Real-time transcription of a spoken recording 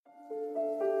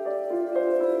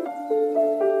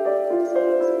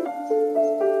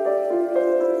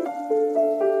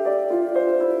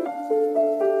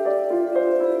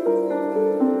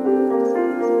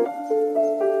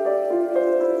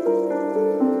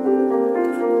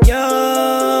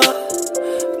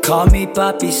Call me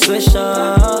Poppy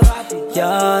Swisher.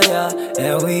 Yeah, yeah,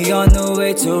 and we on the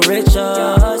way to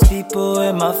richer. People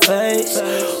in my face,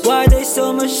 why they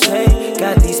so much hate?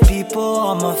 Got these people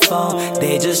on my phone,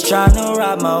 they just tryna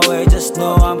ride my way. Just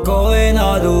know I'm going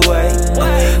all the way,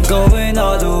 going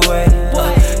all the way.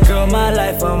 Girl, my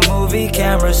life a movie,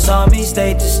 cameras on me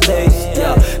state to state.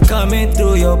 Yeah, coming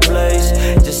through your place.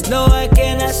 Just know I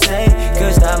cannot say,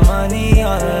 cause that money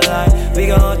on the line. We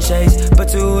gon' chase, but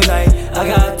tonight I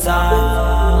got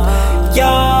time.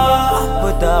 Yeah,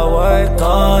 put that work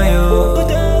on you.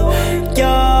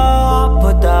 Yeah,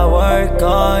 put that work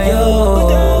on you.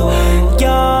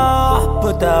 Yeah,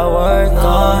 put that work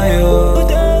on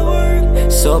you.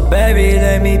 So baby,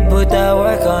 let me put that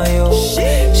work on you.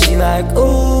 She like,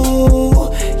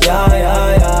 ooh, yeah,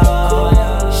 yeah,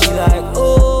 yeah. She like,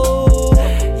 ooh,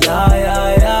 yeah,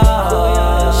 yeah,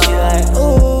 yeah. She like,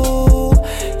 ooh,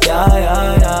 yeah,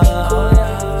 yeah, yeah.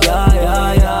 Yeah,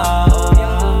 yeah, yeah.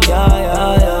 Yeah,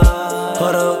 yeah, yeah.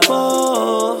 Hold up,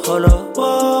 whoa, hold up,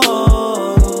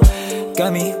 whoa.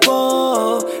 Got me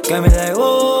like,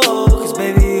 whoa. Cause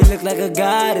baby, you look like a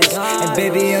goddess. And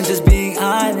baby, I'm just being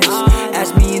honest.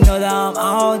 Ask me, you know that I'm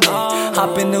on it.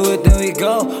 Hop in the whip, then we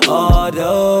go all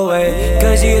the way.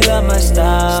 Cause you love my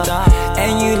style,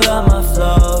 and you love my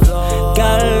flow.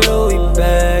 Got a Louis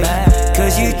bag,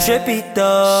 cause you trippy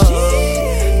though.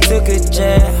 Took a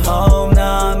jet home,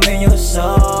 now I'm in your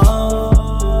soul.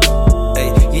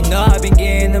 Hey, you know I been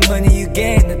getting the money, you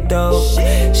getting the dough.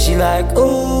 She like,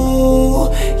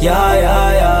 ooh, yeah,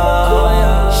 yeah,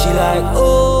 yeah. She like,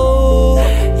 ooh,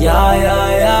 yeah, yeah,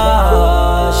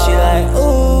 yeah. She like,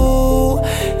 ooh,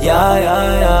 yeah,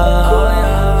 yeah,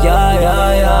 yeah. Yeah,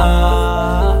 yeah,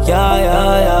 yeah. Yeah,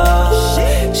 yeah,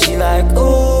 yeah. She like,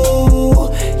 ooh,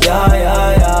 yeah,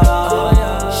 yeah,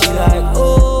 yeah. She like,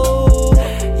 ooh,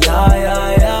 yeah, yeah,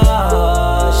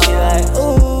 yeah. She like,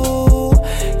 ooh,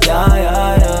 yeah,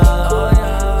 yeah, yeah.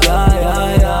 Yeah, yeah,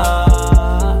 yeah.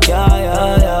 Yeah,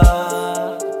 yeah, yeah.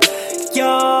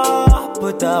 Yeah,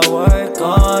 put that work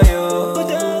on you.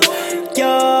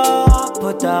 Yeah,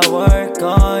 put that work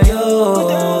on you.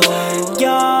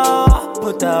 Yeah,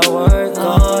 put that work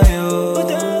on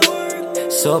you.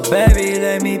 So baby,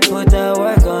 let me put that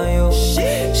work on you.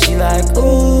 She like,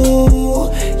 ooh.